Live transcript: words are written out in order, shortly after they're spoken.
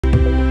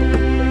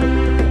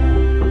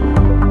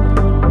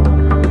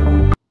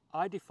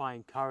I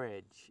define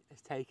courage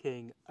as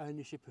taking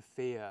ownership of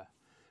fear,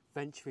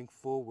 venturing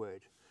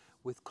forward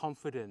with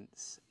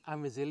confidence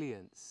and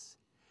resilience.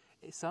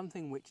 It's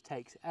something which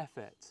takes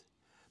effort,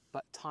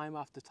 but time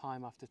after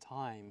time after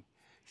time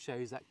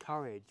shows that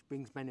courage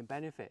brings many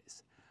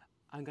benefits.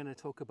 I'm going to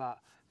talk about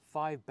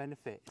 5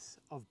 benefits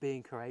of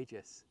being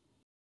courageous.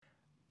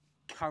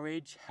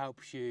 Courage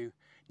helps you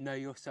know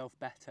yourself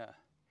better.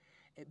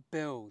 It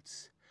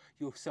builds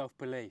your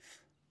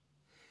self-belief.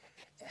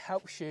 It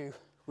helps you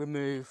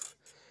remove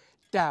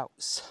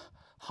doubts,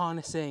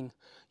 harnessing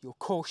your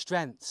core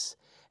strengths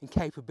and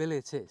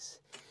capabilities,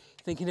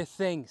 thinking of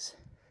things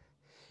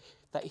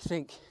that you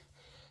think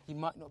you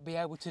might not be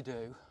able to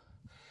do,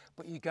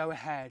 but you go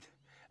ahead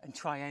and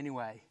try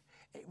anyway.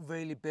 It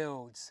really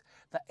builds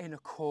that inner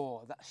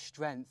core, that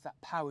strength that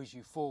powers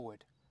you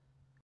forward.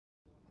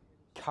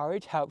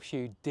 Courage helps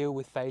you deal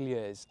with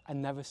failures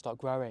and never stop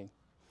growing.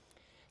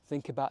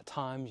 Think about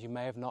times you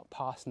may have not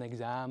passed an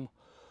exam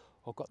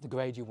or got the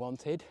grade you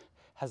wanted.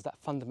 Has that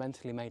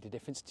fundamentally made a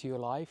difference to your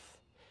life?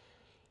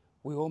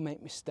 We all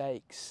make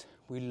mistakes.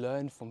 We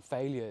learn from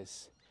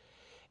failures.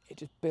 It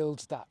just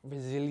builds that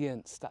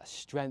resilience, that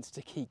strength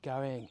to keep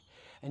going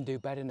and do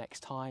better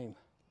next time.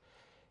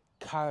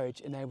 Courage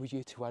enables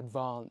you to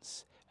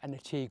advance and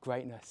achieve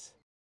greatness.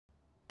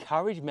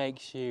 Courage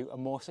makes you a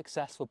more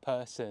successful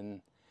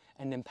person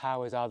and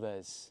empowers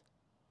others.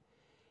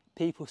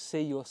 People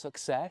see your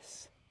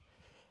success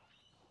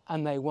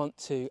and they want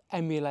to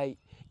emulate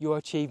your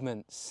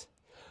achievements.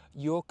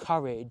 Your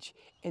courage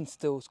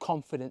instills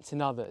confidence in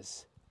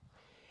others.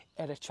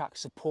 It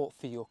attracts support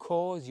for your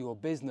cause, your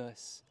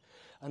business,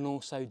 and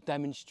also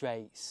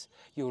demonstrates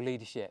your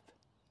leadership.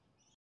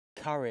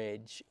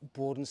 Courage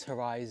broadens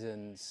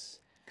horizons,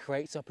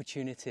 creates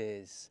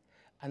opportunities,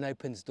 and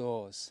opens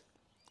doors.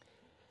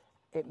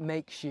 It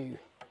makes you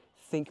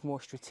think more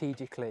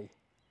strategically,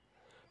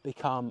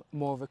 become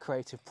more of a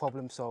creative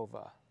problem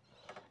solver,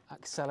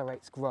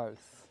 accelerates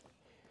growth,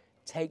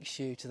 takes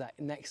you to that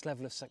next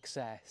level of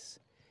success.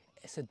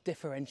 It's a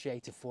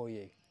differentiator for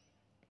you.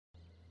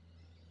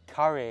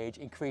 Courage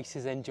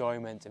increases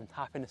enjoyment and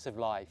happiness of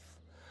life.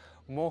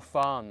 More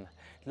fun,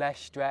 less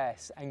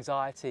stress,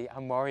 anxiety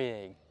and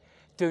worrying.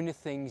 Doing the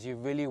things you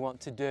really want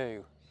to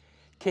do,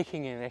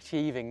 kicking and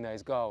achieving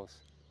those goals.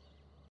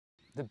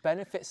 The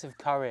benefits of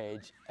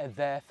courage are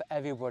there for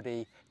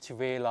everybody to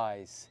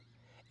realise.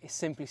 It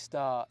simply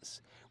starts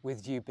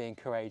with you being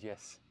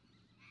courageous.